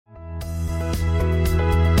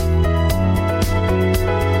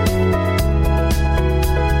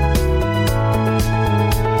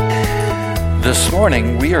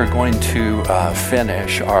morning, we are going to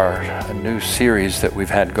finish our new series that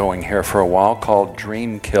we've had going here for a while called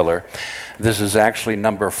Dream Killer. This is actually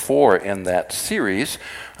number 4 in that series.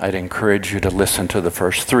 I'd encourage you to listen to the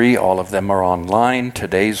first 3. All of them are online.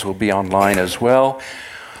 Today's will be online as well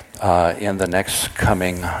in the next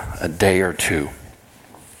coming day or two.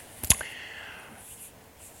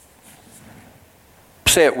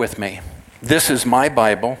 Say it with me. This is my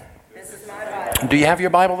Bible. Do you have your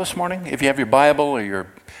Bible this morning? If you have your Bible or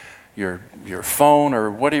your phone or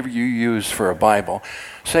whatever you use for a Bible,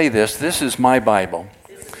 say this. This is my Bible.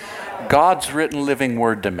 God's written living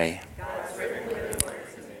word to me.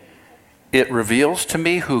 It reveals to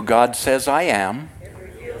me who God says I am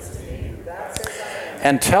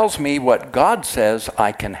and tells me what God says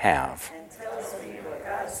I can have.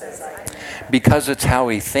 Because it's how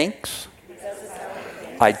He thinks,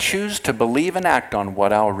 I choose to believe and act on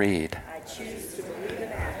what I'll read.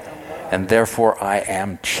 And therefore I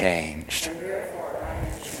am changed.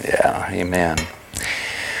 Yeah, amen.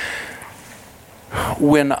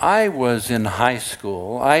 When I was in high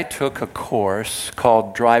school, I took a course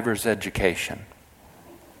called Driver's Education.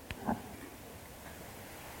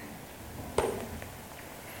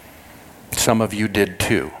 Some of you did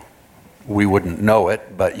too. We wouldn't know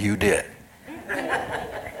it, but you did.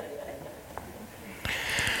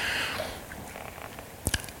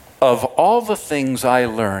 Of all the things I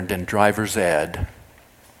learned in driver's ed,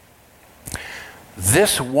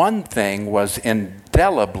 this one thing was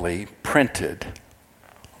indelibly printed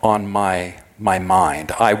on my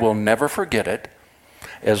mind. I will never forget it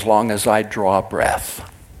as long as I draw a breath.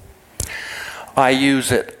 I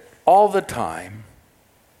use it all the time,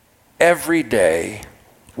 every day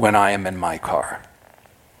when I am in my car.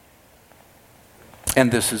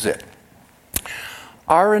 And this is it.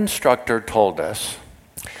 Our instructor told us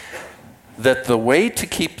that the way to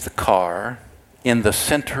keep the car in the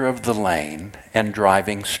center of the lane and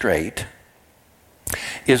driving straight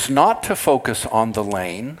is not to focus on the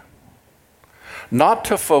lane, not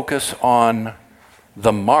to focus on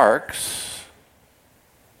the marks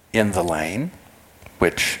in the lane,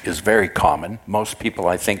 which is very common. Most people,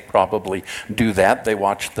 I think, probably do that. They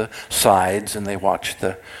watch the sides and they watch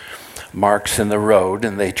the marks in the road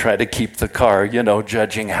and they try to keep the car,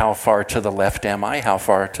 judging how far to the left am I, how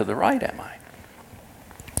far to the right am I.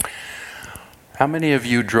 How many of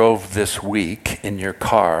you drove this week in your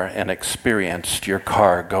car and experienced your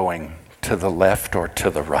car going to the left or to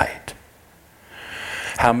the right?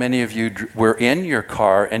 How many of you were in your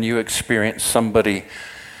car and you experienced somebody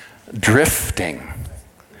drifting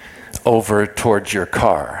over towards your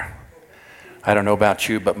car? I don't know about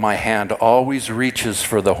you, but my hand always reaches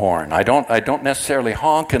for the horn. I don't necessarily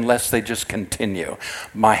honk unless they just continue.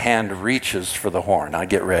 My hand reaches for the horn. I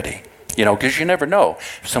get ready. Because you never know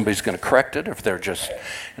if somebody's going to correct it, or if they're just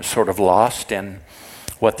sort of lost in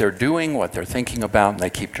what they're doing, what they're thinking about, and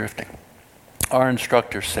they keep drifting. Our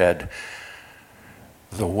instructor said,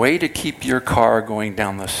 the way to keep your car going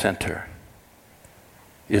down the center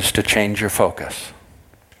is to change your focus.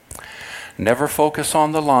 Never focus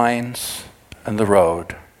on the lines and the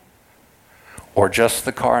road, or just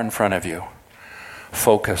the car in front of you.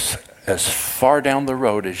 Focus as far down the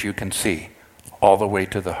road as you can see, all the way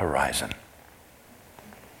to the horizon.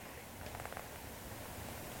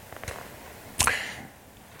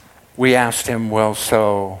 We asked him, well,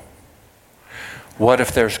 so what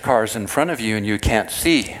if there's cars in front of you and you can't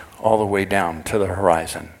see all the way down to the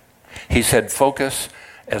horizon? He said, focus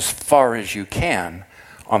as far as you can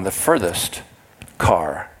on the furthest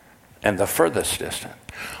car and the furthest distance.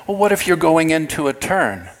 Well, what if you're going into a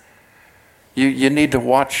turn? You need to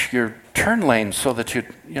watch your turn lane so that you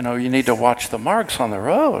need to watch the marks on the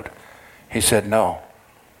road. He said, no.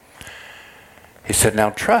 He said, now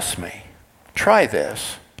trust me. Try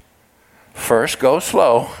this. First, go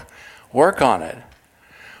slow. Work on it.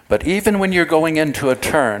 But even when you're going into a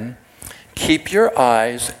turn, keep your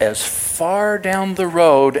eyes as far down the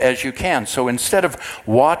road as you can. So instead of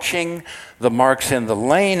watching the marks in the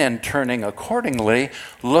lane and turning accordingly,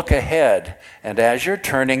 look ahead. And as you're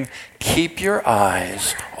turning, keep your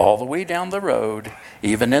eyes all the way down the road,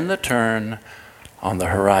 even in the turn, on the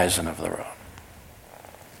horizon of the road.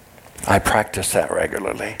 I practice that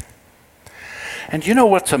regularly. And you know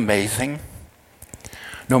what's amazing?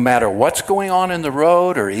 No matter what's going on in the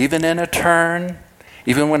road or even in a turn,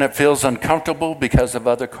 even when it feels uncomfortable because of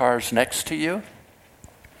other cars next to you,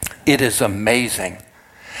 it is amazing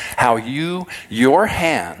how your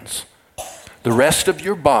hands, the rest of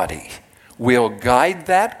your body, will guide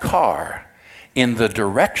that car in the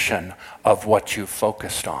direction of what you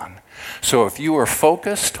focused on. So if you are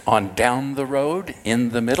focused on down the road, in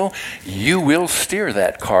the middle, you will steer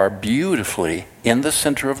that car beautifully in the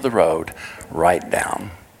center of the road, right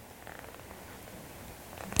down.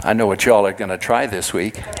 I know what y'all are going to try this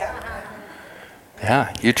week.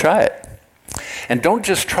 Yeah, you try it. And don't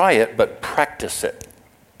just try it, but practice it.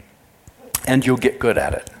 And you'll get good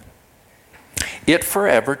at it. It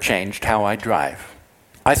forever changed how I drive.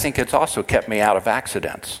 I think it's also kept me out of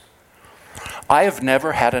accidents. I have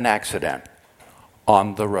never had an accident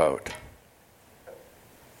on the road.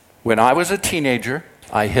 When I was a teenager,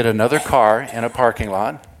 I hit another car in a parking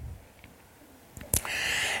lot.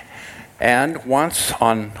 And once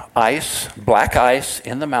on ice, black ice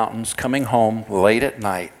in the mountains, coming home late at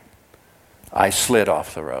night, I slid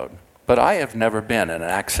off the road. But I have never been in an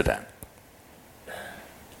accident.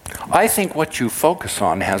 I think what you focus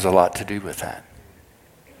on has a lot to do with that.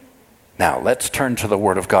 Now, let's turn to the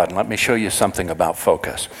Word of God, and let me show you something about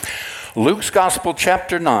focus. Luke's Gospel,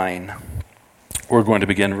 chapter 9, we're going to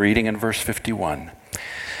begin reading in verse 51.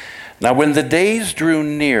 Now, when the days drew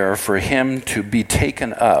near for him to be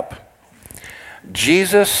taken up,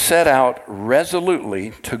 Jesus set out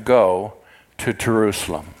resolutely to go to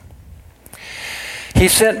Jerusalem. He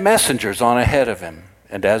sent messengers on ahead of him,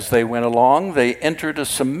 and as they went along, they entered a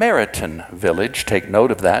Samaritan village, take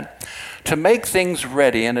note of that, to make things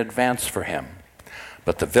ready in advance for him.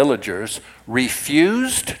 But the villagers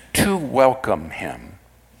refused to welcome him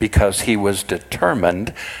because he was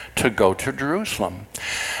determined to go to Jerusalem.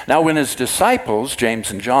 Now, when his disciples,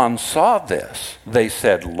 James and John, saw this, they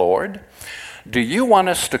said, "Lord, do you want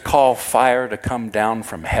us to call fire to come down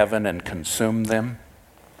from heaven and consume them?"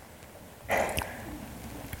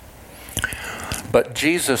 But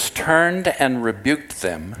Jesus turned and rebuked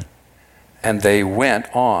them, and they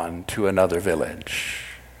went on to another village.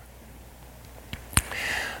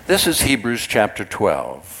 This is Hebrews chapter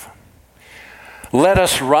 12. Let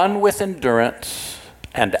us run with endurance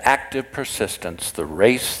and active persistence the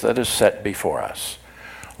race that is set before us,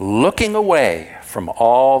 looking away from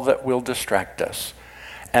all that will distract us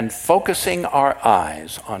and focusing our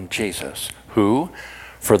eyes on Jesus, who,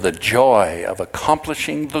 for the joy of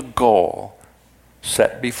accomplishing the goal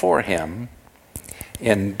set before him,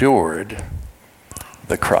 endured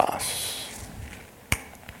the cross.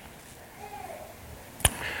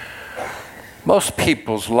 Most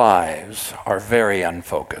people's lives are very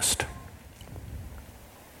unfocused.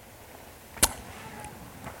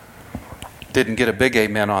 Didn't get a big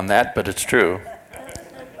amen on that, but it's true.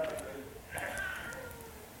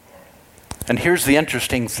 And here's the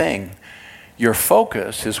interesting thing. Your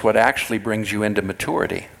focus is what actually brings you into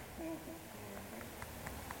maturity.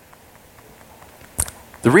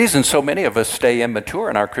 The reason so many of us stay immature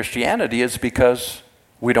in our Christianity is because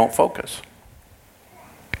we don't focus.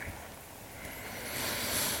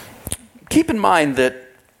 Keep in mind that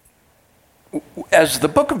as the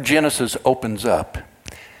book of Genesis opens up,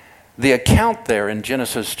 the account there in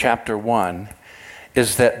Genesis chapter 1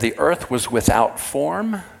 is that the earth was without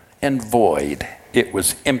form and void. It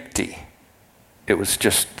was empty. It was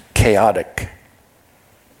just chaotic.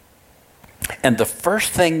 And the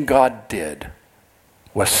first thing God did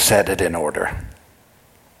was set it in order.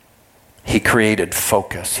 He created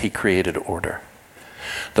focus. He created order.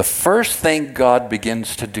 The first thing God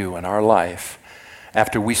begins to do in our life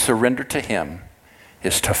after we surrender to him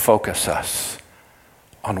is to focus us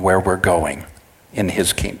on where we're going in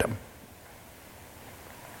his kingdom.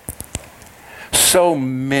 So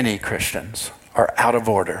many Christians are out of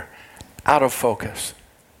order, out of focus,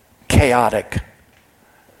 chaotic,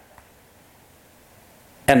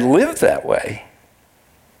 and live that way.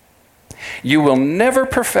 You will never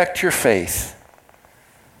perfect your faith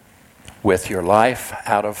with your life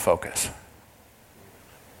out of focus.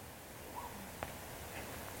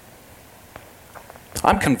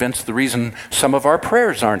 I'm convinced the reason some of our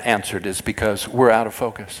prayers aren't answered is because we're out of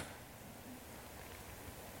focus.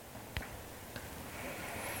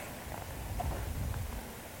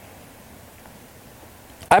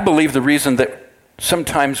 I believe the reason that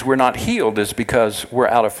sometimes we're not healed is because we're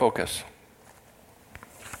out of focus.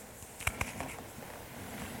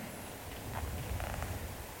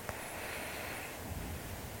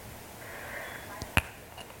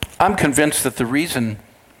 I'm convinced that the reason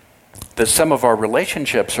that some of our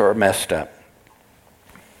relationships are messed up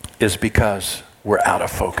is because we're out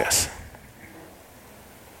of focus.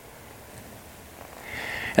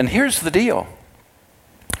 And here's the deal.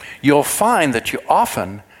 You'll find that you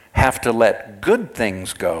often have to let good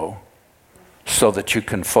things go so that you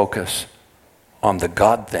can focus on the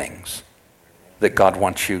God things that God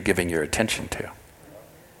wants you giving your attention to.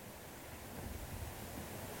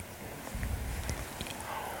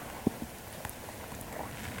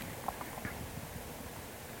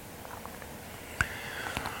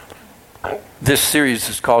 This series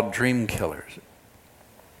is called Dream Killers.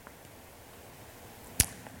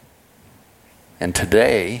 And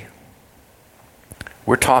today,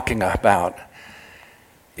 we're talking about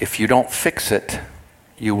if you don't fix it,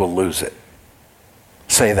 you will lose it.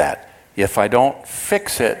 Say that. If I don't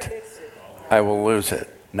fix it, I will lose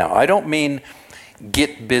it. Now, I don't mean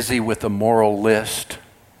get busy with a moral list,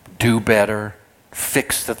 do better,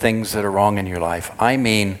 fix the things that are wrong in your life. I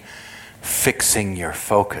mean fixing your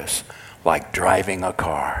focus, like driving a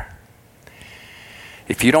car.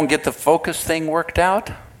 If you don't get the focus thing worked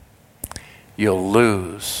out, you'll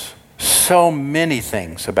lose so many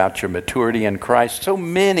things about your maturity in Christ. So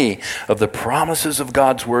many of the promises of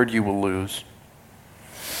God's word you will lose.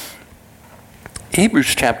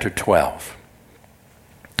 Hebrews chapter 12.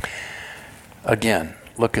 Again,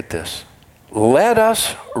 look at this. Let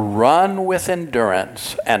us run with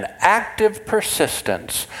endurance and active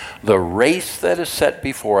persistence the race that is set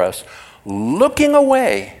before us, looking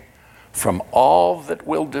away from all that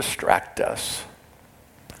will distract us.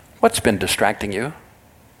 What's been distracting you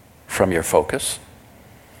from your focus?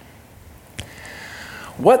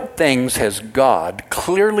 What things has God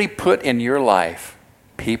clearly put in your life?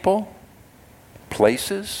 People,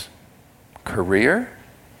 places, career,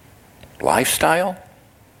 lifestyle?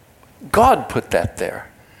 God put that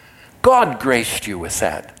there. God graced you with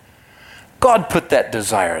that. God put that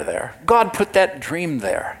desire there. God put that dream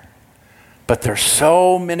there. But there's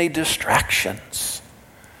so many distractions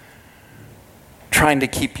trying to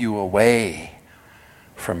keep you away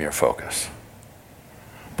from your focus.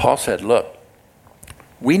 Paul said, look,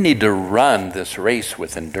 we need to run this race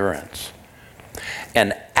with endurance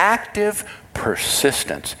and active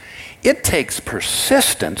persistence. It takes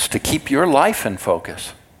persistence to keep your life in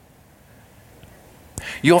focus.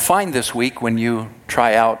 You'll find this week when you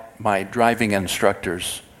try out my driving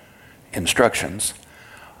instructor's instructions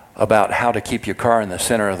about how to keep your car in the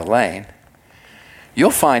center of the lane,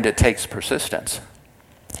 you'll find it takes persistence.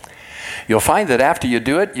 You'll find that after you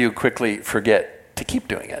do it, you quickly forget to keep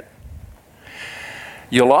doing it.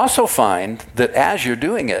 You'll also find that as you're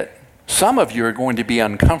doing it, some of you are going to be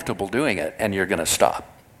uncomfortable doing it and you're going to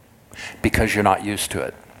stop because you're not used to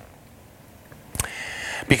it.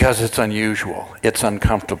 Because it's unusual, it's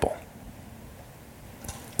uncomfortable.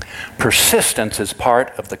 Persistence is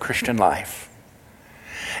part of the Christian life.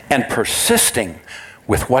 And persisting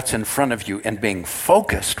with what's in front of you and being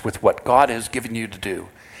focused with what God has given you to do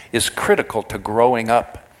is critical to growing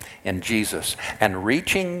up in Jesus and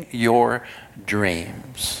reaching your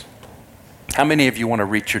dreams. How many of you want to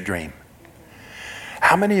reach your dream?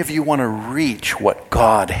 How many of you want to reach what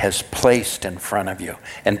God has placed in front of you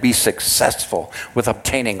and be successful with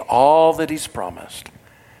obtaining all that He's promised?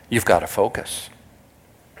 You've got to focus.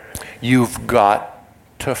 You've got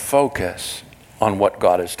to focus on what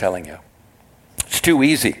God is telling you. It's too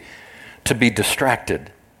easy to be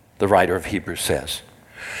distracted, the writer of Hebrews says.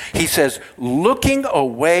 He says, looking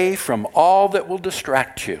away from all that will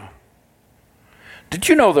distract you. Did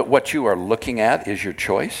you know that what you are looking at is your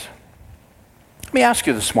choice? Let me ask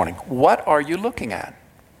you this morning, what are you looking at?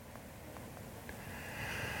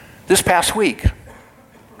 This past week,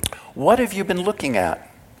 what have you been looking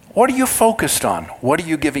at? What are you focused on? What are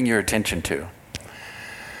you giving your attention to?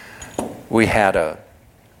 We had a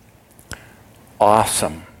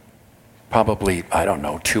awesome, probably,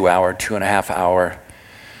 2.5 hour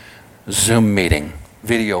Zoom meeting,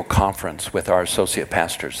 video conference with our associate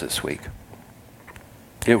pastors this week.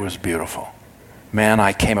 It was beautiful. Man,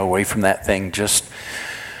 I came away from that thing just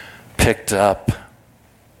picked up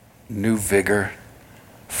new vigor,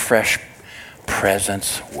 fresh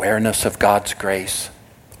presence, awareness of God's grace.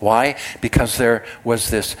 Why? Because there was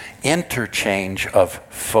this interchange of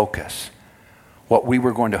focus. What we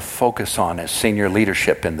were going to focus on as senior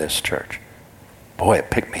leadership in this church. Boy,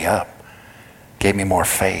 it picked me up, gave me more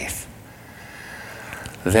faith.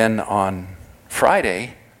 Then on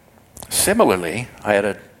Friday, similarly, I had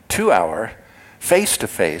a 2-hour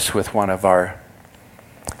face-to-face with one of our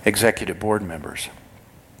executive board members.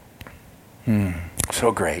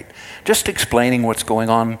 So great. Just explaining what's going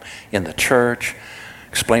on in the church,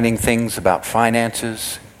 explaining things about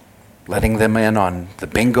finances, letting them in on the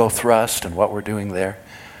bingo thrust and what we're doing there.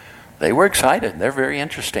 They were excited. They're very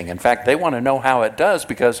interesting. In fact, they want to know how it does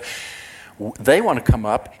because they want to come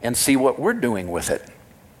up and see what we're doing with it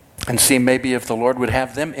and see maybe if the Lord would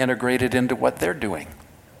have them integrated into what they're doing.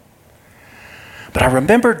 But I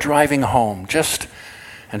remember driving home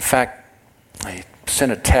in fact, I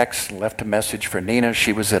sent a text and left a message for Nina.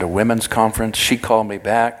 She was at a women's conference. She called me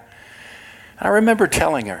back. I remember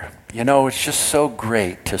telling her, it's just so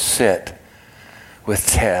great to sit with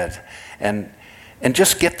Ted and And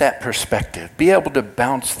just get that perspective. Be able to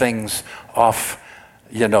bounce things off,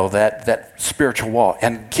 that spiritual wall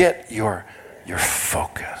and get your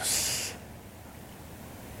focus.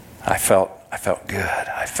 I felt good.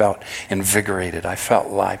 I felt invigorated. I felt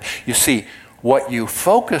life. You see, what you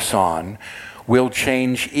focus on will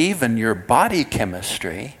change even your body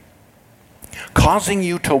chemistry, causing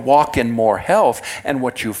you to walk in more health. And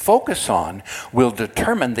what you focus on will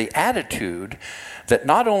determine the attitude that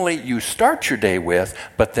not only you start your day with,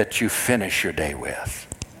 but that you finish your day with.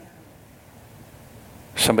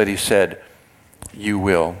 Somebody said, you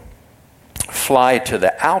will fly to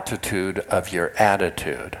the altitude of your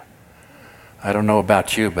attitude. I don't know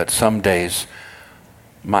about you, but some days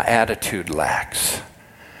my attitude lacks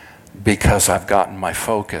because I've gotten my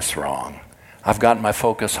focus wrong. I've gotten my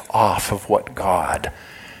focus off of what God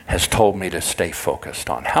has told me to stay focused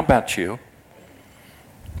on. How about you?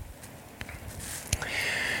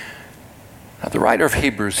 Now, the writer of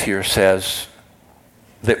Hebrews here says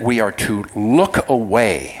that we are to look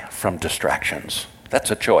away from distractions.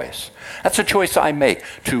 That's a choice. That's a choice I make,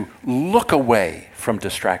 to look away from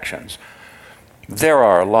distractions. There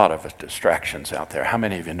are a lot of distractions out there. How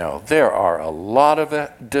many of you know? There are a lot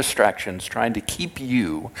of distractions trying to keep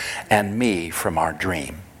you and me from our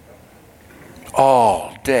dream.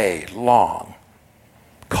 All day long.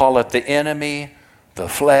 Call it the enemy, the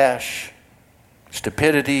flesh,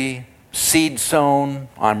 stupidity, seed sown,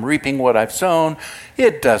 I'm reaping what I've sown.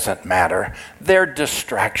 It doesn't matter. They're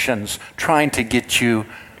distractions trying to get you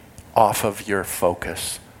off of your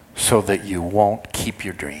focus so that you won't keep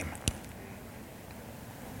your dream.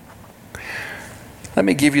 Let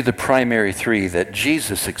me give you the primary three that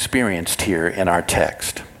Jesus experienced here in our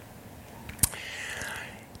text.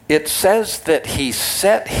 It says that he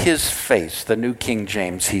set his face, the New King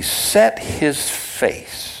James, he set his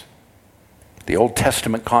face. The Old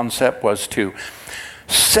Testament concept was to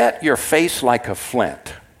set your face like a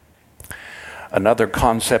flint. Another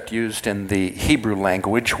concept used in the Hebrew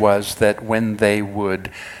language was that when they would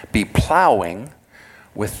be plowing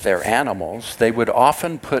with their animals, they would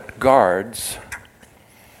often put guards,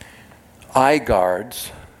 eye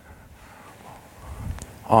guards,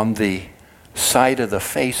 on the side of the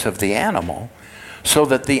face of the animal so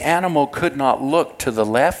that the animal could not look to the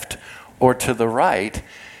left or to the right.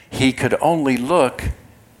 He could only look,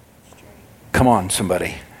 come on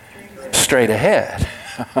somebody, straight ahead.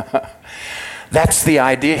 That's the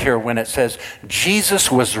idea here when it says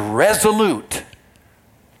Jesus was resolute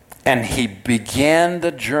and he began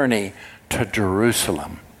the journey to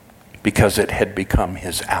Jerusalem because it had become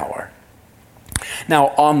his hour. Now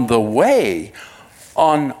on the way,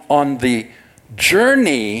 on the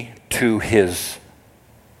journey to his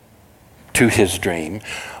dream,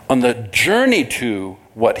 on the journey to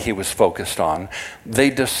what he was focused on, they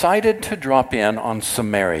decided to drop in on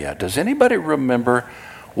Samaria. Does anybody remember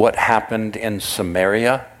what happened in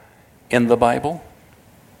Samaria in the Bible?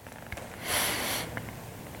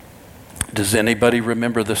 Does anybody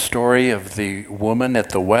remember the story of the woman at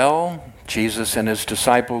the well? Jesus and his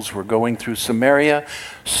disciples were going through Samaria,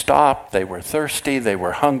 stopped, they were thirsty, they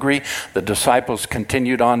were hungry. The disciples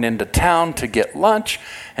continued on into town to get lunch,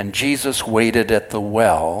 and Jesus waited at the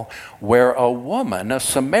well where a woman, a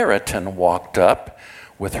Samaritan, walked up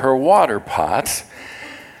with her water pot,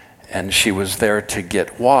 and she was there to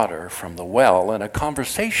get water from the well, and a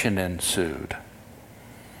conversation ensued.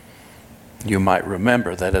 You might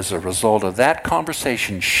remember that as a result of that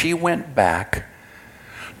conversation, she went back,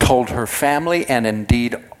 told her family and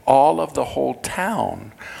indeed all of the whole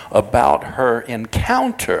town about her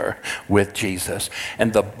encounter with Jesus.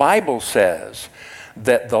 And the Bible says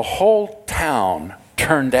that the whole town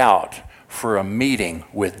turned out for a meeting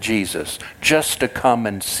with Jesus just to come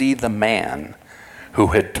and see the man who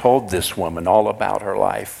had told this woman all about her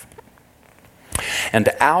life. And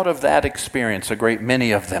out of that experience, a great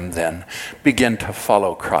many of them then began to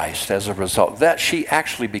follow Christ as a result. That she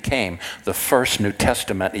actually became the first New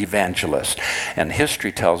Testament evangelist. And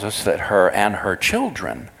history tells us that her and her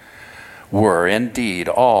children were indeed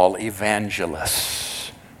all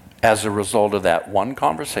evangelists as a result of that one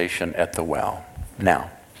conversation at the well. Now,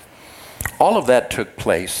 all of that took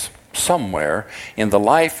place somewhere in the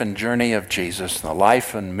life and journey of Jesus, the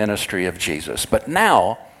life and ministry of Jesus. But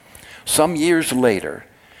now, some years later,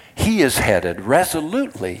 he is headed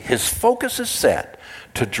resolutely, his focus is set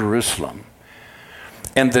to Jerusalem.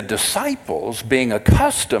 And the disciples, being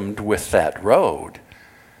accustomed with that road,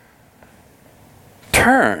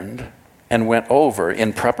 turned and went over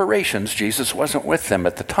in preparations. Jesus wasn't with them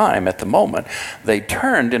at the time, at the moment. They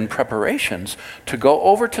turned in preparations to go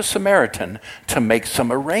over to Samaritan to make some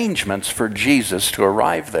arrangements for Jesus to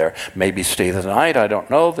arrive there. Maybe stay the night, I don't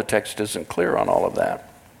know. The text isn't clear on all of that.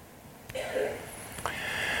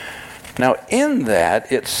 Now, in that,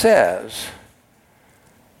 it says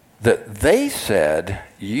that they said,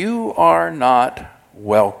 "You are not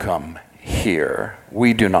welcome here.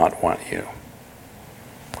 We do not want you."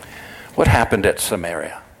 What happened at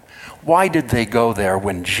Samaria? Why did they go there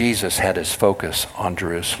when Jesus had his focus on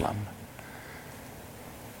Jerusalem?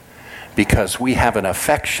 Because we have an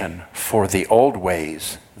affection for the old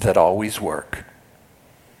ways that always work.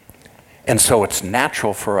 And so it's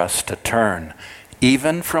natural for us to turn,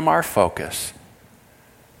 even from our focus,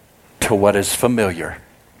 to what is familiar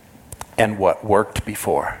and what worked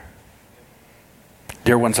before.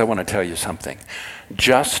 Dear ones, I want to tell you something.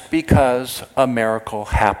 Just because a miracle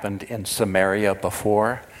happened in Samaria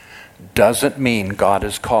before doesn't mean God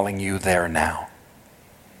is calling you there now.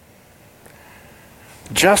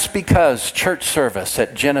 Just because church service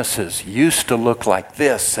at Genesis used to look like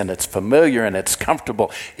this and it's familiar and it's comfortable,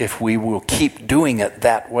 if we will keep doing it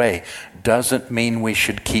that way, doesn't mean we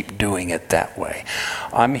should keep doing it that way.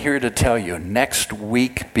 I'm here to tell you, next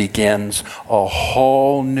week begins a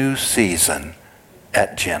whole new season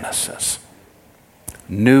at Genesis.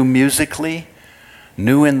 New musically,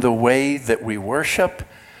 new in the way that we worship,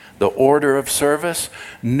 the order of service,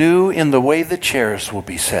 new in the way the chairs will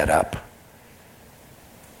be set up.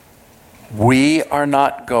 We are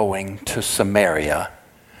not going to Samaria.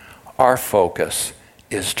 Our focus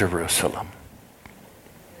is Jerusalem.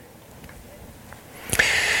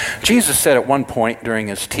 Jesus said at one point during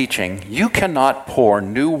his teaching, "You cannot pour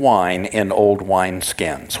new wine in old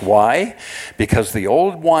wineskins." Why? Because the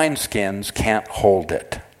old wineskins can't hold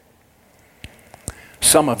it.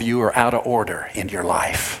 Some of you are out of order in your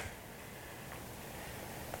life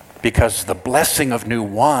because the blessing of new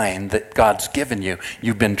wine that God's given you,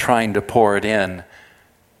 you've been trying to pour it in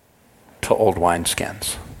to old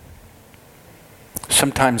wineskins.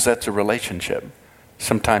 Sometimes that's a relationship.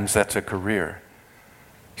 Sometimes that's a career.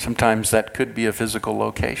 Sometimes that could be a physical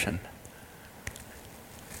location.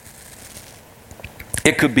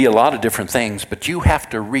 It could be a lot of different things, but you have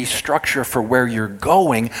to restructure for where you're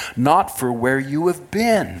going, not for where you have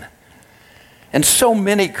been. And so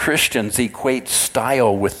many Christians equate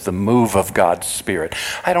style with the move of God's Spirit.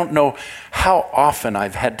 I don't know how often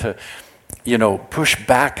I've had to, push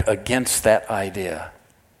back against that idea.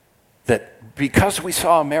 That because we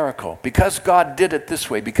saw a miracle, because God did it this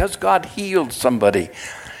way, because God healed somebody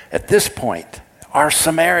at this point, our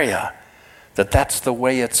Samaria, that's the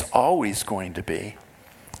way it's always going to be.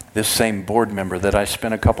 This same board member that I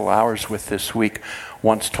spent a couple hours with this week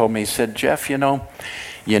once told me, he said, "Jeff, you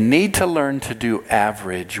need to learn to do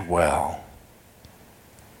average well."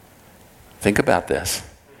 Think about this.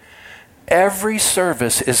 Every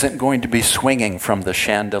service isn't going to be swinging from the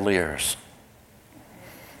chandeliers.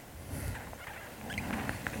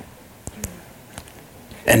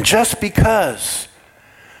 And just because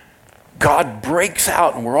God breaks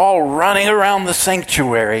out and we're all running around the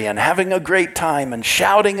sanctuary and having a great time and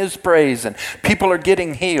shouting his praise and people are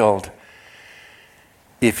getting healed,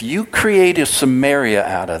 if you create a Samaria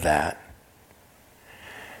out of that,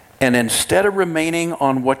 and instead of remaining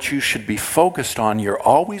on what you should be focused on, you're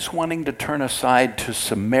always wanting to turn aside to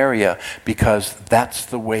Samaria because that's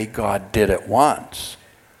the way God did it once,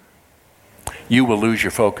 you will lose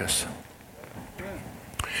your focus.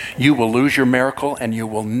 You will lose your miracle and you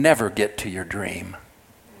will never get to your dream.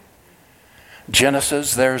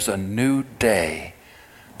 Genesis, there's a new day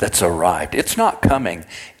that's arrived. It's not coming.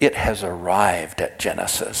 It has arrived at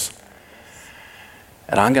Genesis.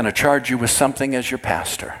 And I'm going to charge you with something as your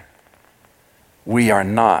pastor. We are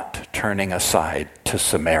not turning aside to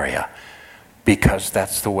Samaria because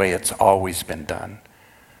that's the way it's always been done.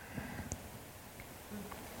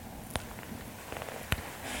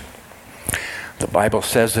 The Bible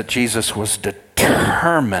says that Jesus was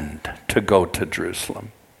determined to go to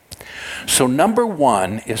Jerusalem. So number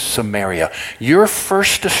one is Samaria. Your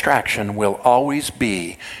first distraction will always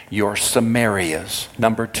be your Samarias.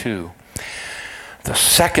 Number two, the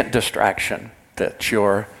second distraction that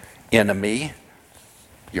your enemy,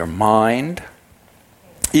 your mind,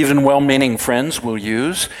 even well-meaning friends will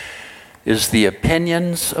use is the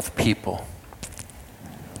opinions of people.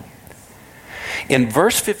 In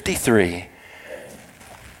verse 53,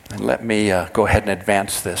 and let me go ahead and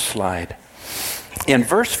advance this slide. In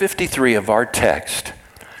verse 53 of our text,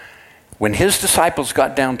 when his disciples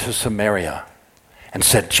got down to Samaria and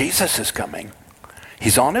said, Jesus is coming.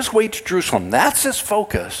 He's on his way to Jerusalem. That's his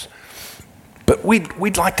focus. But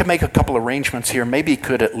we'd like to make a couple arrangements here. Maybe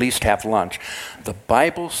could at least have lunch. The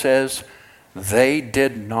Bible says they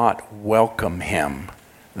did not welcome him.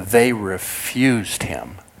 They refused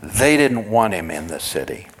him. They didn't want him in the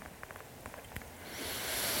city.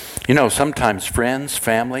 You know, sometimes friends,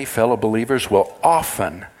 family, fellow believers will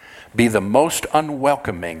often be the most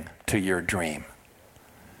unwelcoming to your dream.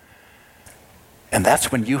 And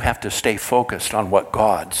that's when you have to stay focused on what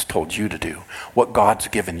God's told you to do, what God's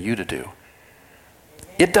given you to do.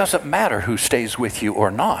 It doesn't matter who stays with you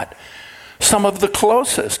or not. Some of the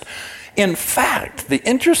closest. In fact, the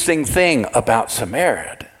interesting thing about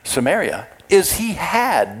Samaria is he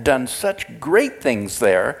had done such great things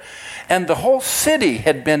there, and the whole city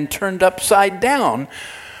had been turned upside down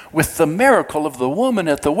with the miracle of the woman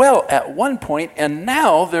at the well at one point, and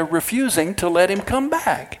now they're refusing to let him come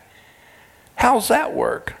back. How's that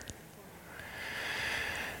work?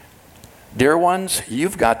 Dear ones,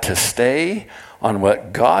 you've got to stay on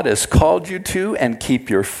what God has called you to and keep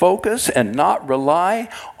your focus and not rely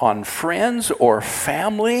on friends or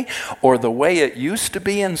family or the way it used to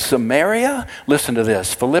be in Samaria. Listen to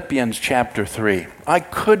this, Philippians chapter 3. I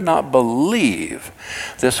could not believe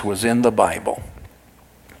this was in the Bible.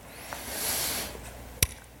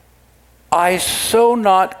 I so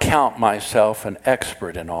not count myself an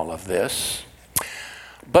expert in all of this,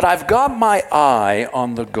 but I've got my eye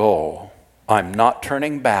on the goal. I'm not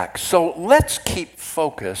turning back. So let's keep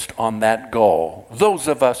focused on that goal, those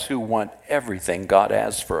of us who want everything God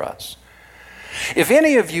has for us. If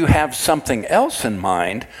any of you have something else in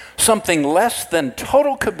mind, something less than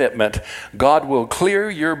total commitment, God will clear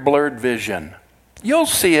your blurred vision. You'll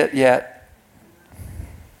see it yet.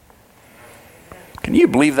 Can you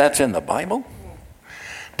believe that's in the Bible?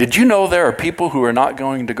 Did you know there are people who are not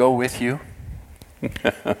going to go with you?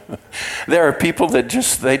 There are people that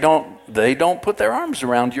just, they don't put their arms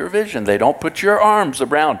around your vision. They don't put your arms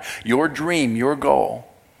around your dream, your goal.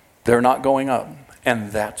 They're not going up.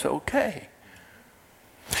 And that's okay.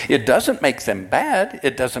 It doesn't make them bad.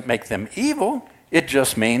 It doesn't make them evil. It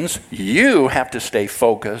just means you have to stay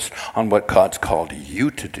focused on what God's called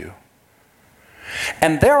you to do.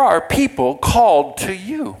 And there are people called to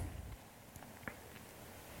you.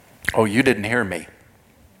 Oh, you didn't hear me.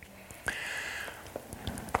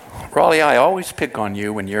 Raleigh, I always pick on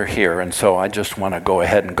you when you're here, and so I just want to go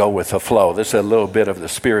ahead and go with the flow. This is a little bit of the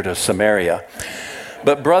spirit of Samaria.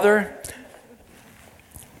 But brother,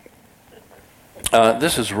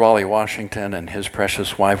 this is Raleigh Washington and his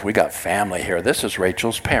precious wife. We got family here. This is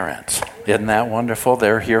Rachel's parents. Isn't that wonderful?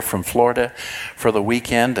 They're here from Florida for the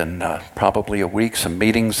weekend and probably a week, some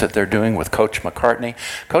meetings that they're doing with Coach McCartney.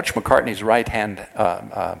 Coach McCartney's right-hand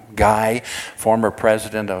guy, former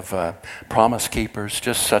president of Promise Keepers,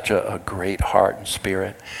 just such a great heart and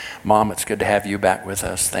spirit. Mom, it's good to have you back with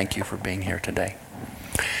us. Thank you for being here today.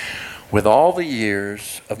 With all the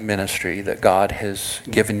years of ministry that God has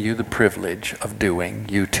given you the privilege of doing,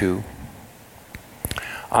 you two,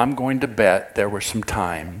 I'm going to bet there were some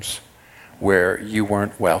times where you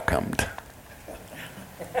weren't welcomed.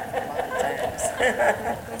 I'm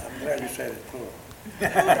glad you said it too.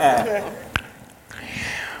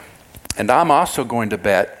 And I'm also going to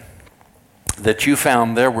bet that you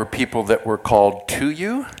found there were people that were called to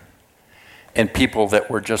you and people that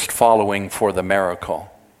were just following for the miracle.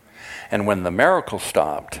 And when the miracle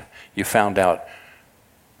stopped, you found out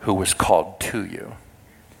who was called to you.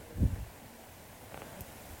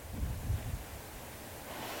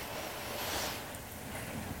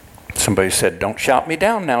 Somebody said, don't shout me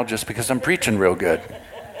down now just because I'm preaching real good.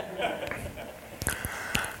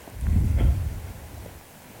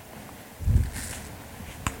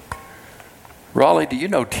 Raleigh, do you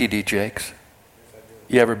know T.D. Jakes?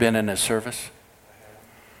 You ever been in his service?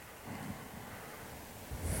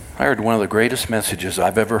 I heard one of the greatest messages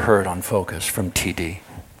I've ever heard on Focus from T.D.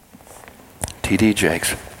 T.D.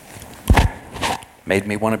 Jakes. Made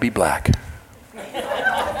me want to be black.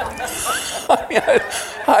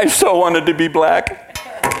 I so wanted to be black.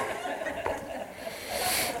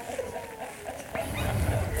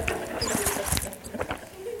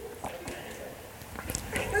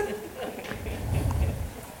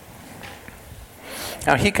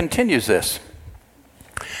 Now he continues this.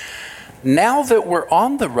 Now that we're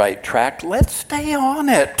on the right track, let's stay on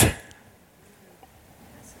it.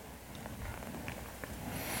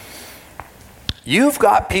 You've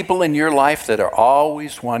got people in your life that are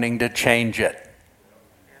always wanting to change it.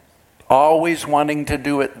 Always wanting to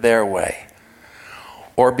do it their way.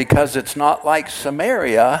 Or because it's not like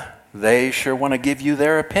Samaria, they sure want to give you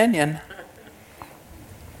their opinion.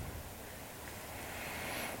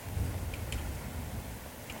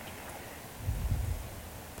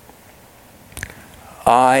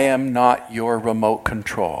 I am not your remote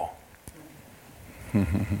control. Did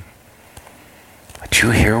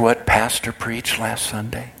you hear what Pastor preached last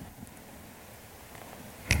Sunday?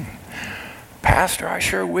 Pastor, I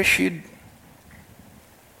sure wish you'd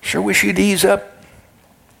ease up.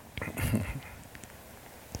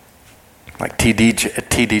 Like T.D.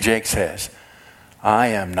 Jakes says, I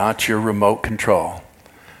am not your remote control.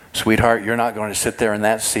 Sweetheart, you're not going to sit there in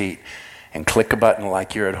that seat and click a button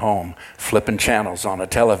like you're at home, flipping channels on a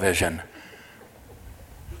television.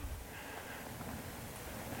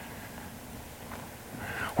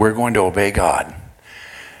 We're going to obey God.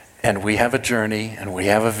 And we have a journey, and we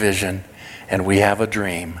have a vision, and we have a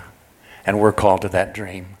dream, and we're called to that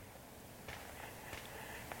dream.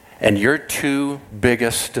 And your two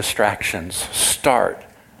biggest distractions start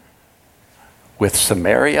with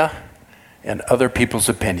Samaria and other people's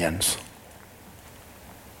opinions.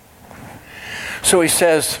 So he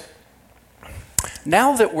says,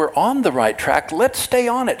 now that we're on the right track, let's stay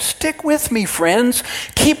on it. Stick with me, friends.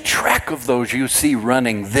 Keep track of those you see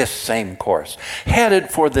running this same course, headed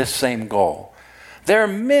for this same goal. There are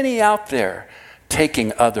many out there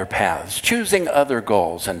taking other paths, choosing other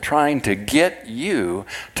goals, and trying to get you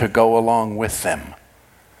to go along with them.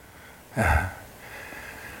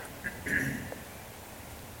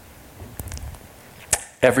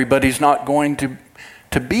 Everybody's not going to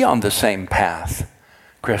be on the same path,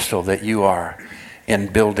 Crystal, that you are in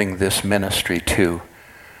building this ministry to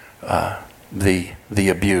the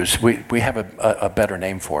abuse. We have a better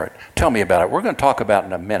name for it. Tell me about it. We're going to talk about it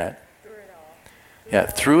in a minute.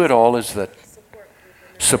 Through It All is the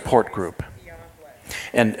support group.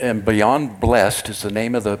 And Beyond Blessed is the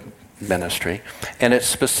name of the ministry. And it's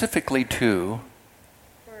specifically for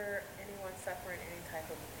anyone suffering any type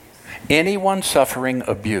of abuse. Anyone suffering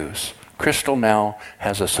abuse. Crystal now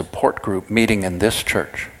has a support group meeting in this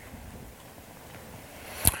church.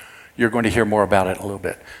 You're going to hear more about it in a little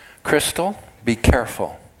bit. Crystal, be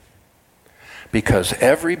careful. Because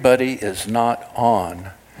everybody is not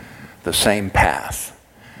on the same path.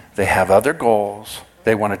 They have other goals.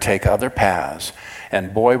 They want to take other paths.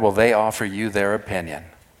 And boy, will they offer you their opinion.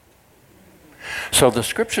 So the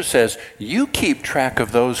scripture says, you keep track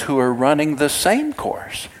of those who are running the same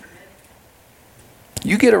course.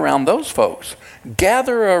 You get around those folks.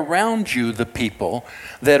 Gather around you the people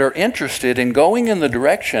that are interested in going in the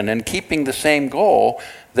direction and keeping the same goal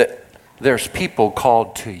that there's people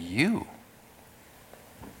called to you.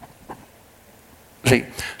 See,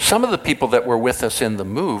 some of the people that were with us in the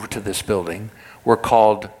move to this building were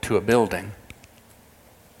called to a building.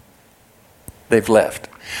 They've left.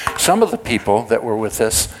 Some of the people that were with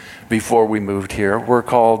us before we moved here were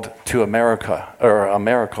called to America, or a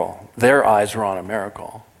miracle. Their eyes were on a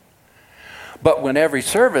miracle. But when every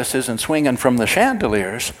service isn't swinging from the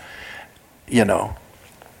chandeliers,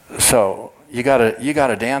 so you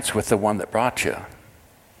gotta dance with the one that brought you.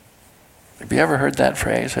 Have you ever heard that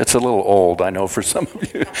phrase? It's a little old, I know, for some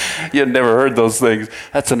of you. You've never heard those things.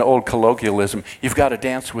 That's an old colloquialism. You've got to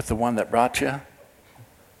dance with the one that brought you.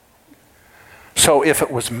 So if it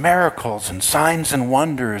was miracles and signs and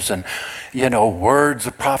wonders and, words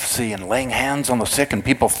of prophecy and laying hands on the sick and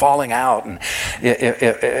people falling out, and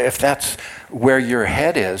if that's where your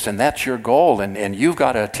head is and that's your goal, and you've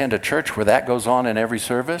got to attend a church where that goes on in every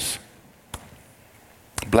service,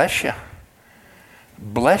 bless you.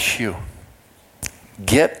 Bless you.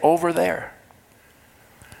 Get over there.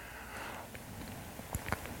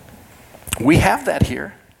 We have that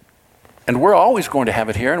here. And we're always going to have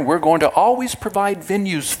it here, and we're going to always provide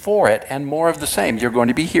venues for it and more of the same. You're going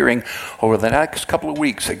to be hearing over the next couple of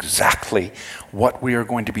weeks exactly what we are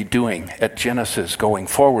going to be doing at Genesis going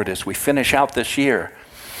forward as we finish out this year.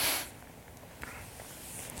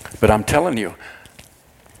 But I'm telling you,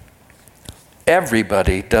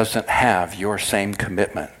 everybody doesn't have your same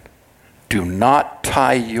commitment. Do not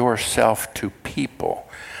tie yourself to people.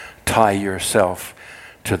 Tie yourself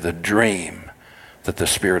to the dream that the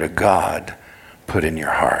Spirit of God put in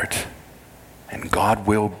your heart. And God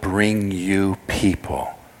will bring you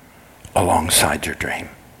people alongside your dream.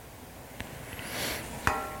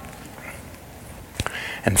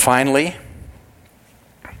 And finally,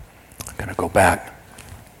 I'm going to go back.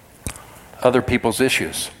 Other people's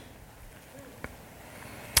issues.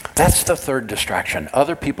 That's the third distraction,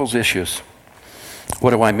 other people's issues.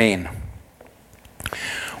 What do I mean?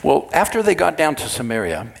 Well, after they got down to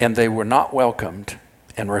Samaria and they were not welcomed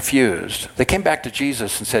and refused, they came back to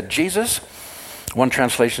Jesus and said, Jesus, one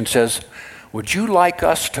translation says, would you like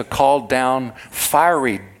us to call down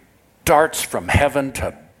fiery darts from heaven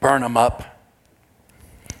to burn them up?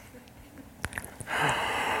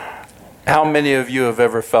 How many of you have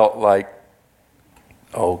ever felt like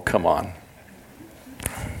Oh, come on.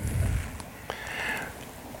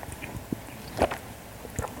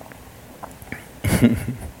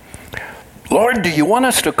 Lord, do you want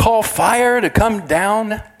us to call fire to come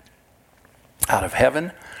down out of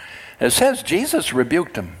heaven? It says Jesus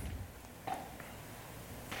rebuked him.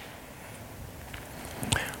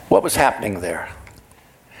 What was happening there?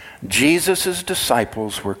 Jesus'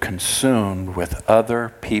 disciples were consumed with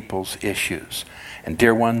other people's issues. And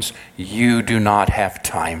dear ones, you do not have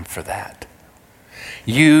time for that.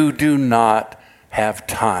 You do not have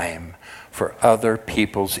time for other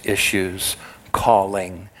people's issues,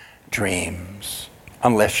 calling, dreams,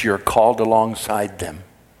 unless you're called alongside them.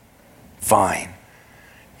 Fine.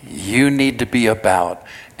 You need to be about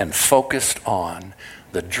and focused on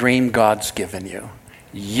the dream God's given you.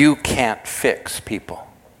 You can't fix people.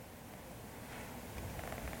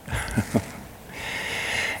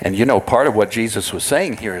 And you know, part of what Jesus was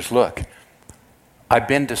saying here is, look, I've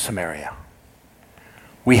been to Samaria.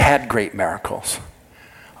 We had great miracles.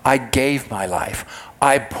 I gave my life.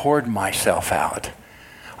 I poured myself out.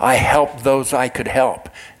 I helped those I could help.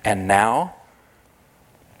 And now,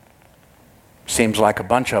 seems like a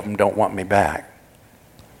bunch of them don't want me back.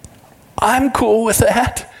 I'm cool with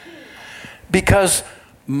that. Because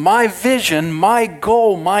my vision, my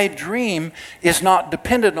goal, my dream is not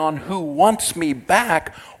dependent on who wants me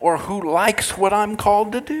back or who likes what I'm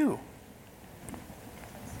called to do.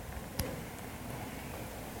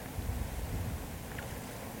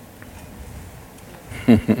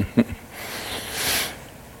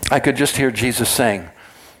 I could just hear Jesus saying,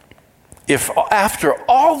 if after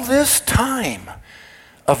all this time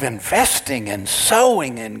of investing and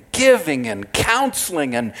sowing and giving and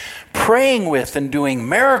counseling and praying with and doing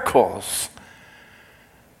miracles,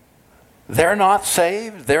 they're not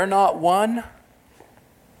saved, they're not won,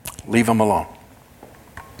 leave them alone.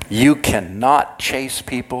 You cannot chase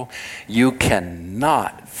people. You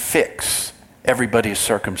cannot fix everybody's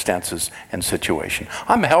circumstances and situation.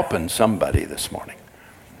 I'm helping somebody this morning.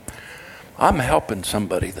 I'm helping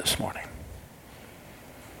somebody this morning.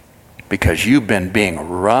 Because you've been being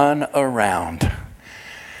run around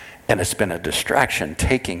and it's been a distraction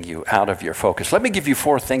taking you out of your focus. Let me give you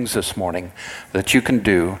 4 things this morning that you can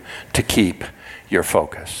do to keep your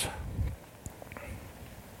focus.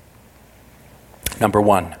 Number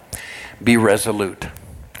 1, be resolute.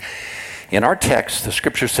 In our text, the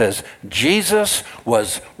scripture says, Jesus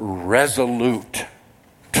was resolute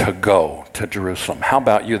to go to Jerusalem. How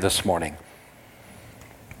about you this morning?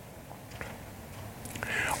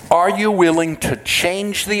 Are you willing to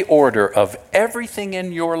change the order of everything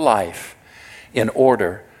in your life in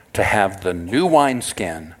order to have the new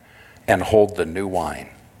wineskin and hold the new wine?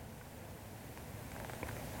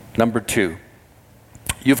 Number 2,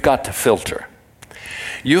 you've got to filter.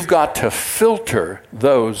 You've got to filter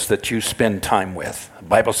those that you spend time with. The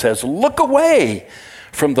Bible says, look away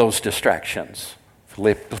from those distractions.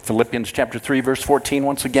 Philippians chapter 3, verse 14,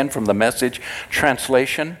 once again from the Message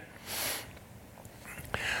translation.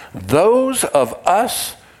 Those of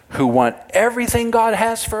us who want everything God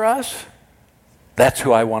has for us, that's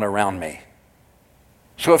who I want around me.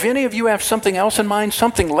 So if any of you have something else in mind,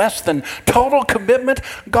 something less than total commitment,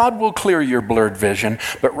 God will clear your blurred vision.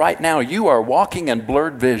 But right now you are walking in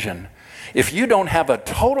blurred vision. If you don't have a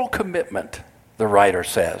total commitment, the writer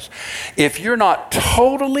says, if you're not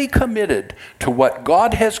totally committed to what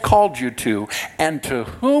God has called you to and to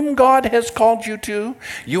whom God has called you to,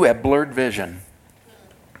 you have blurred vision.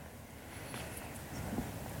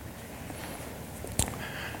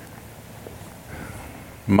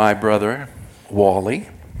 My brother, Wally,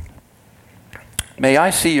 may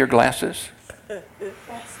I see your glasses?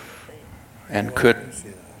 And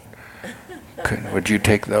would you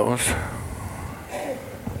take those?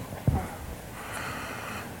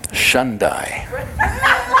 Shundai.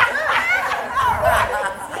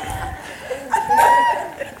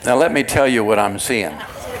 Now let me tell you what I'm seeing.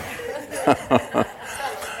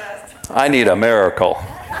 I need a miracle.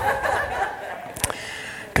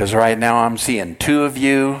 Because right now I'm seeing 2 of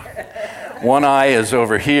you. One eye is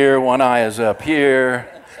over here, one eye is up here.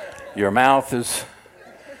 Your mouth is...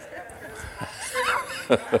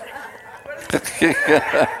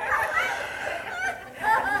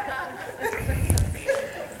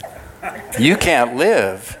 You can't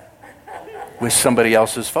live with somebody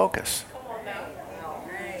else's focus.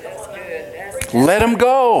 Let them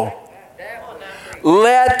go.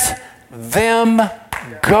 Let them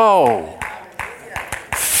go.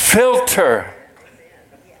 Filter.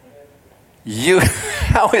 You,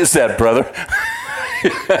 how is that, brother?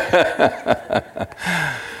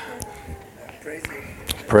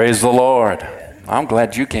 Praise the Lord. I'm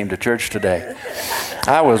glad you came to church today.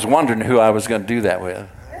 I was wondering who I was going to do that with.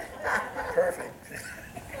 Perfect.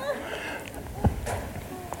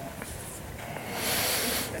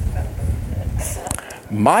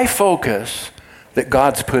 My focus that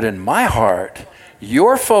God's put in my heart,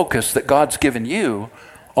 your focus that God's given you,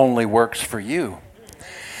 only works for you.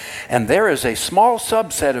 And there is a small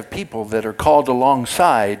subset of people that are called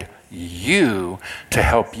alongside you to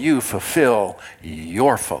help you fulfill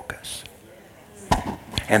your focus.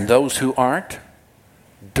 And those who aren't,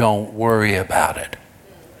 don't worry about it.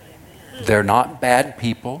 They're not bad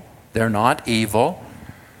people. They're not evil.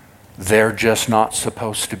 They're just not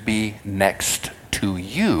supposed to be next to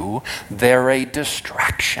you. They're a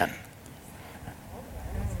distraction.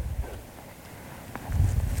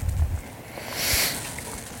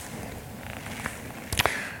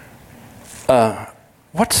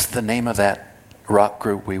 What's the name of that rock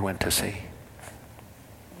group we went to see?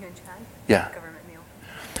 Yeah. Government Mule.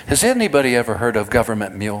 Has anybody ever heard of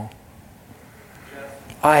Government Mule?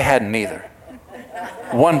 I hadn't either.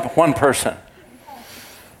 One person.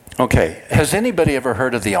 Okay. Has anybody ever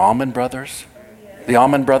heard of the Allman Brothers? The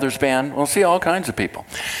Allman Brothers Band? We'll see all kinds of people.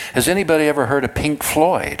 Has anybody ever heard of Pink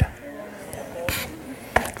Floyd?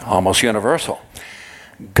 Almost universal.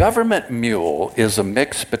 Government Mule is a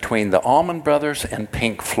mix between the Allman Brothers and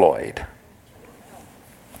Pink Floyd.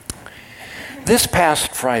 This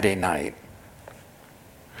past Friday night,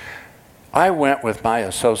 I went with my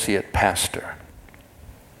associate pastor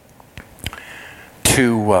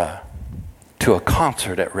to a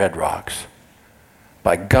concert at Red Rocks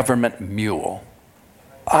by Government Mule.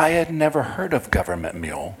 I had never heard of Government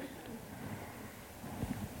Mule.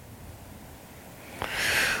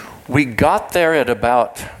 We got there at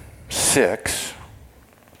about 6,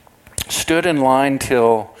 stood in line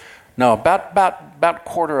till, about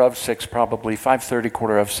 6:15, probably, 5:30,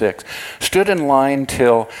 6:15. Stood in line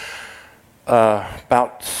till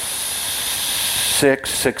about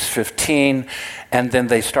 6:15, and then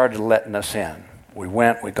they started letting us in. We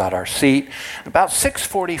went, we got our seat. About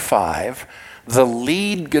 6:45, the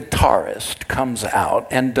lead guitarist comes out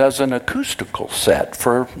and does an acoustical set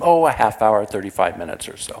for, a half hour, 35 minutes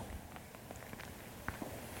or so.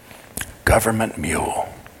 Government Mule.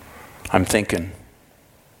 I'm thinking,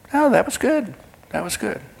 that was good. That was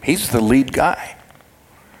good. He's the lead guy.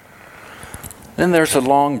 Then there's a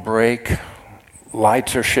long break.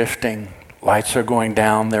 Lights are shifting. Lights are going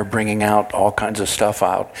down. They're bringing out all kinds of stuff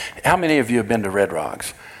out. How many of you have been to Red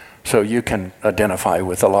Rocks? So you can identify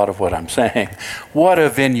with a lot of what I'm saying. What a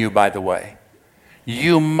venue, by the way.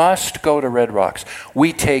 You must go to Red Rocks.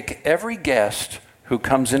 We take every guest who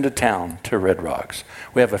comes into town to Red Rocks.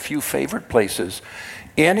 We have a few favorite places.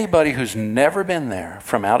 Anybody who's never been there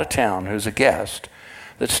from out of town who's a guest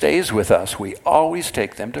that stays with us, we always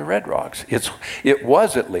take them to Red Rocks. It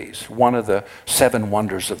was at least one of the 7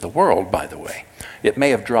 wonders of the world, by the way. It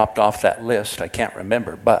may have dropped off that list, I can't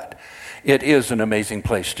remember, but it is an amazing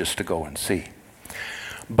place just to go and see.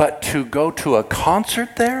 But to go to a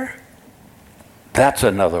concert there, that's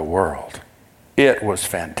another world. It was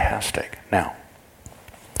fantastic. Now,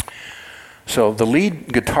 so the lead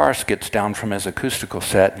guitarist gets down from his acoustical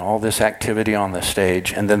set and all this activity on the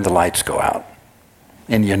stage, and then the lights go out.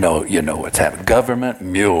 And you know what's happening. Government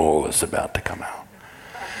Mule is about to come out.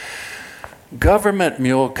 Government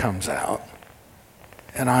Mule comes out,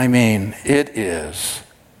 and I mean, it is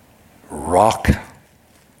rock,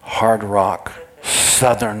 hard rock,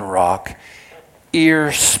 southern rock,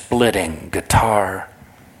 ear-splitting guitar.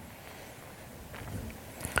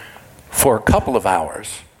 For a couple of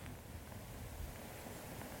hours,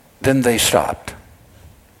 then they stopped.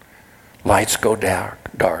 Lights go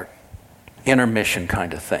dark, intermission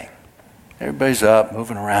kind of thing. Everybody's up,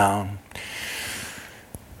 moving around.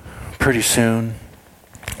 Pretty soon,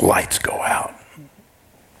 lights go out.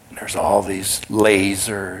 There's all these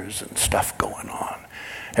lasers and stuff going on.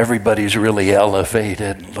 Everybody's really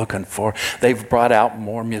elevated, looking for. They've brought out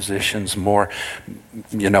more musicians, more,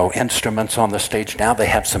 instruments on the stage. Now they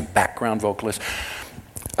have some background vocalists.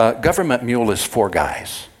 Government Mule is 4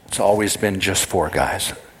 guys. It's always been just 4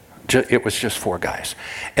 guys. It was just 4 guys.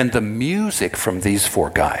 And the music from these 4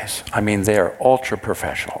 guys, I mean, they're ultra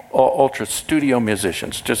professional, ultra studio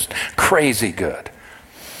musicians, just crazy good.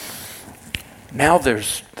 Now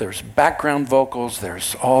there's background vocals,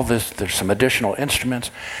 there's all this, there's some additional instruments,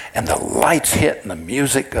 and the lights hit and the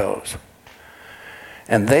music goes.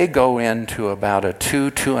 And they go into about a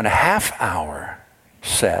 2.5 hour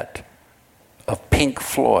set of Pink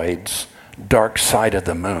Floyd's Dark Side of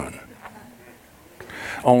the Moon.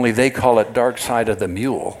 Only they call it Dark Side of the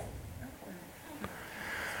Mule.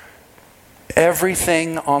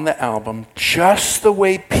 Everything on the album, just the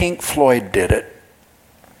way Pink Floyd did it,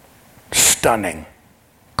 stunning,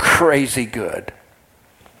 crazy good.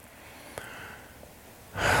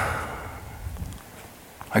 I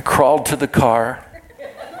crawled to the car.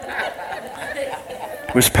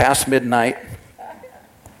 It was past midnight.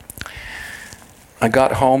 I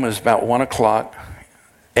got home, it was about 1 o'clock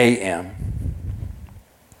a.m.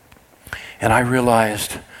 And I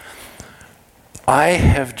realized I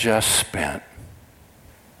have just spent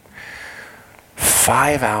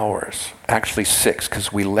 5 hours, actually 6,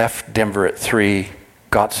 because we left Denver at 3,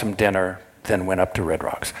 got some dinner, then went up to Red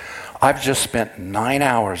Rocks. I've just spent 9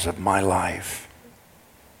 hours of my life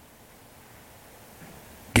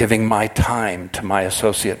giving my time to my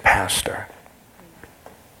associate pastor,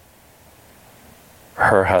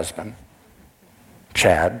 her husband,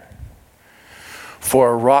 Chad,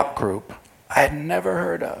 for a rock group I had never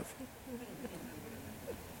heard of.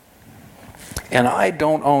 And I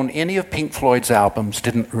don't own any of Pink Floyd's albums,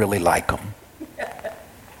 didn't really like them.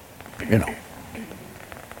 You know.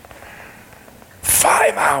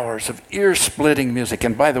 5 hours of ear-splitting music.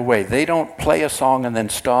 And by the way, they don't play a song and then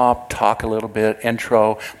stop, talk a little bit,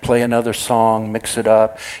 intro, play another song, mix it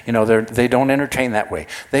up. You know, they don't entertain that way.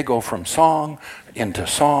 They go from song into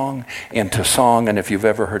song into song. And if you've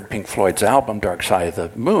ever heard Pink Floyd's album, Dark Side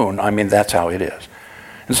of the Moon, I mean, that's how it is.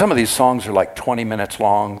 And some of these songs are like 20 minutes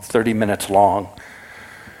long, 30 minutes long.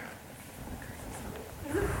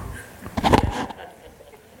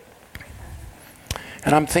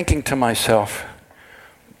 And I'm thinking to myself,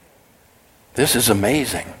 this is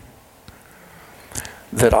amazing.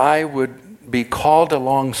 That I would be called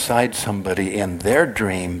alongside somebody in their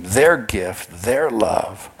dream, their gift, their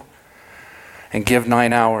love, and give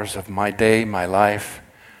 9 hours of my day, my life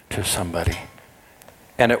to somebody.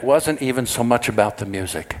 And it wasn't even so much about the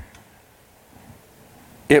music.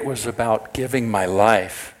 It was about giving my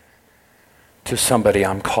life to somebody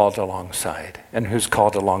I'm called alongside and who's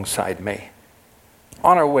called alongside me.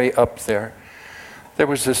 On our way up there, there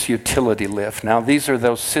was this utility lift. Now, these are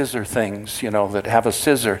those scissor things, you know, that have a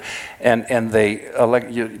scissor, and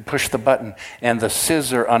you push the button, and the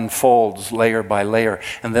scissor unfolds layer by layer,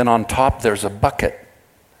 and then on top there's a bucket.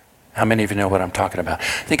 How many of you know what I'm talking about? I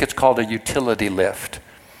think it's called a utility lift.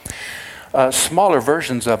 Smaller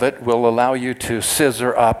versions of it will allow you to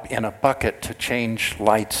scissor up in a bucket to change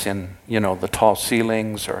lights in, you know, the tall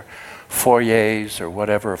ceilings or foyers or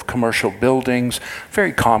whatever of commercial buildings.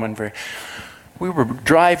 Very common. We were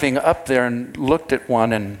driving up there and looked at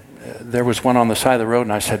one, and there was one on the side of the road,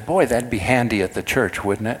 and I said, boy, that'd be handy at the church,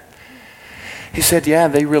 wouldn't it? He said, yeah,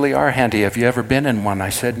 they really are handy. Have you ever been in one? I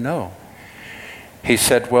said, no. He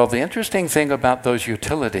said, well, the interesting thing about those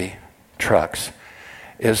utility trucks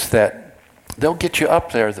is that they'll get you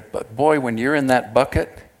up there, but boy, when you're in that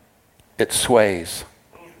bucket, it sways.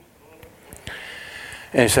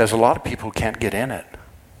 And he says a lot of people can't get in it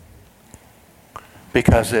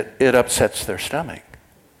because it upsets their stomach.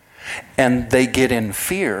 And they get in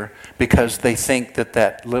fear because they think that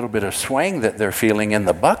that little bit of swaying that they're feeling in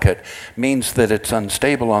the bucket means that it's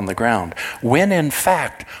unstable on the ground. When in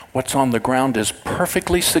fact, what's on the ground is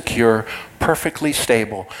perfectly secure, perfectly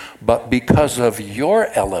stable, but because of your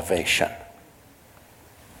elevation.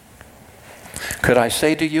 Could I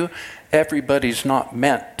say to you, everybody's not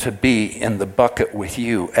meant to be in the bucket with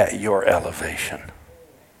you at your elevation.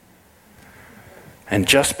 And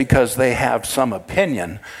just because they have some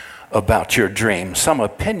opinion about your dream, some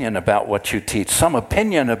opinion about what you teach, some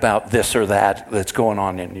opinion about this or that that's going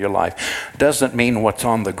on in your life, doesn't mean what's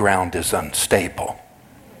on the ground is unstable.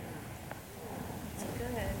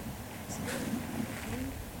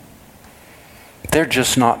 They're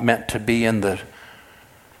just not meant to be in the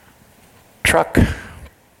truck.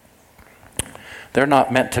 They're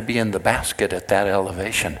not meant to be in the basket at that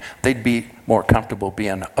elevation. They'd be more comfortable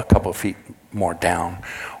being a couple feet more down,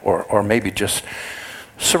 or maybe just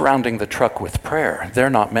surrounding the truck with prayer. They're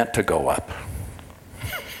not meant to go up.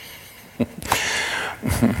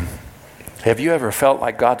 Have you ever felt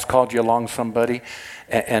like God's called you along somebody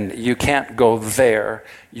and you can't go there,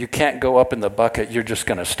 you can't go up in the bucket, you're just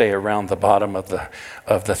going to stay around the bottom of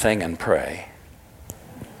the thing and pray?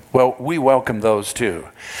 Well, we welcome those too.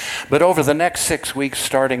 But over the next 6 weeks,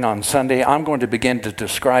 starting on Sunday, I'm going to begin to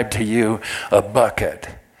describe to you a bucket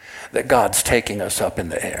that God's taking us up in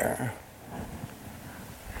the air.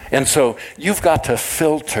 And so you've got to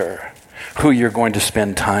filter who you're going to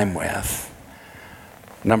spend time with.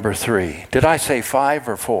 Number 3. Did I say 5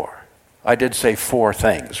 or 4? I did say 4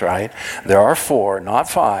 things, right? There are 4, not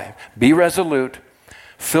 5. Be resolute.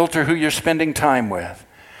 Filter who you're spending time with.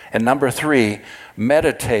 And number 3,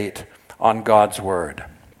 meditate on God's word.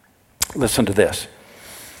 Listen to this.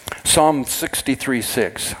 Psalm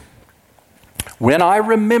 63:6. When I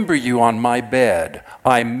remember you on my bed,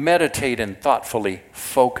 I meditate and thoughtfully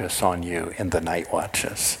focus on you in the night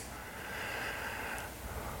watches.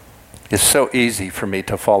 It's so easy for me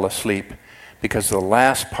to fall asleep because the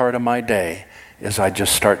last part of my day is I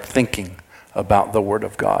just start thinking about the Word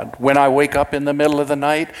of God. When I wake up in the middle of the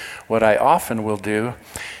night, what I often will do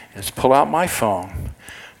is pull out my phone,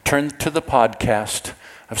 turn to the podcast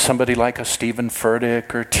of somebody like a Stephen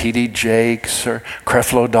Furtick or T.D. Jakes or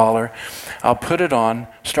Creflo Dollar. I'll put it on,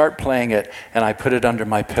 start playing it, and I put it under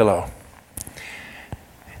my pillow.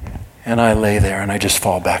 And I lay there and I just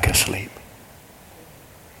fall back asleep.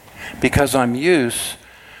 Because I'm used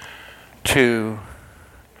to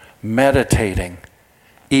meditating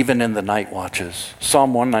even in the night watches.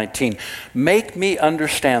 Psalm 119, make me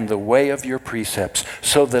understand the way of your precepts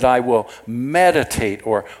so that I will meditate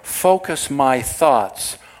or focus my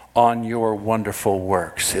thoughts on your wonderful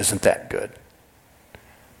works. Isn't that good?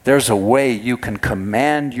 There's a way you can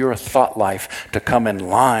command your thought life to come in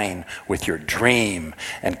line with your dream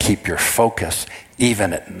and keep your focus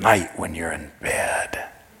even at night when you're in bed.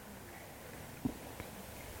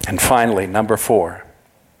 And finally, number 4,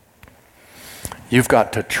 you've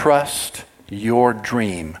got to trust your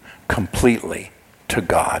dream completely to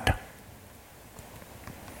God.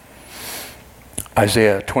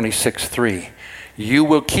 Isaiah 26:3. You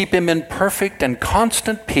will keep him in perfect and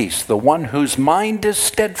constant peace, the one whose mind is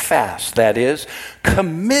steadfast, that is,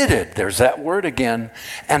 committed, there's that word again,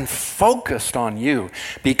 and focused on you,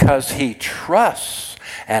 because he trusts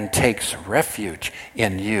and takes refuge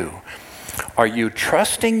in you. Are you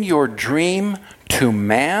trusting your dream to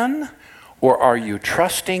man, or are you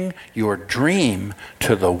trusting your dream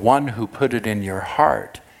to the one who put it in your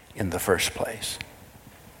heart in the first place?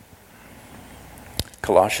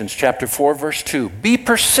 Colossians chapter 4, verse 2. Be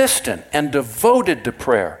persistent and devoted to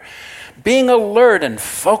prayer, being alert and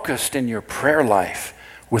focused in your prayer life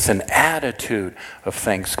with an attitude of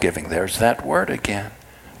thanksgiving. There's that word again,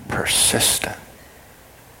 persistent.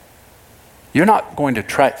 You're not going to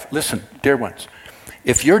try, listen, dear ones,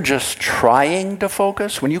 if you're just trying to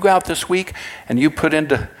focus, when you go out this week and you put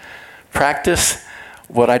into practice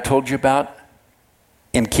what I told you about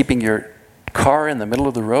in keeping your car in the middle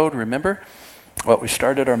of the road, remember what we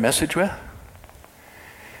started our message with?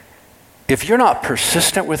 If you're not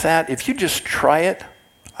persistent with that, if you just try it,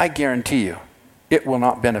 I guarantee you, it will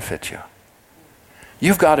not benefit you.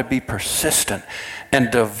 You've got to be persistent and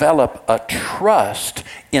develop a trust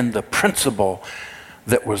in the principle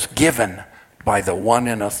that was given by the one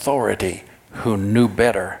in authority who knew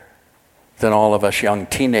better than all of us young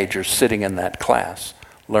teenagers sitting in that class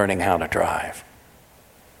learning how to drive.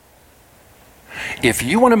 If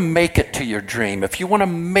you want to make it to your dream, if you want to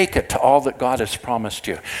make it to all that God has promised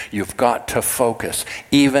you, you've got to focus,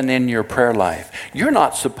 even in your prayer life. You're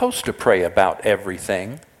not supposed to pray about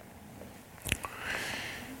everything.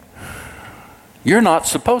 You're not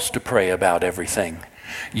supposed to pray about everything.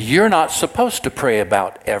 You're not supposed to pray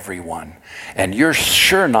about everyone. And you're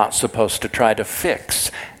sure not supposed to try to fix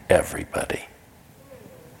everybody.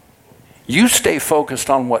 You stay focused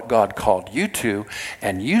on what God called you to,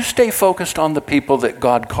 and you stay focused on the people that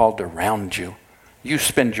God called around you. You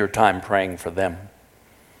spend your time praying for them.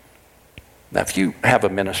 Now, if you have a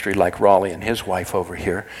ministry like Raleigh and his wife over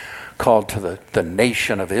here, called to the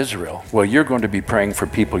nation of Israel, well, you're going to be praying for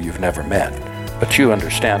people you've never met. But you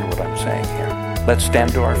understand what I'm saying here. Let's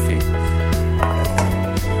stand to our feet.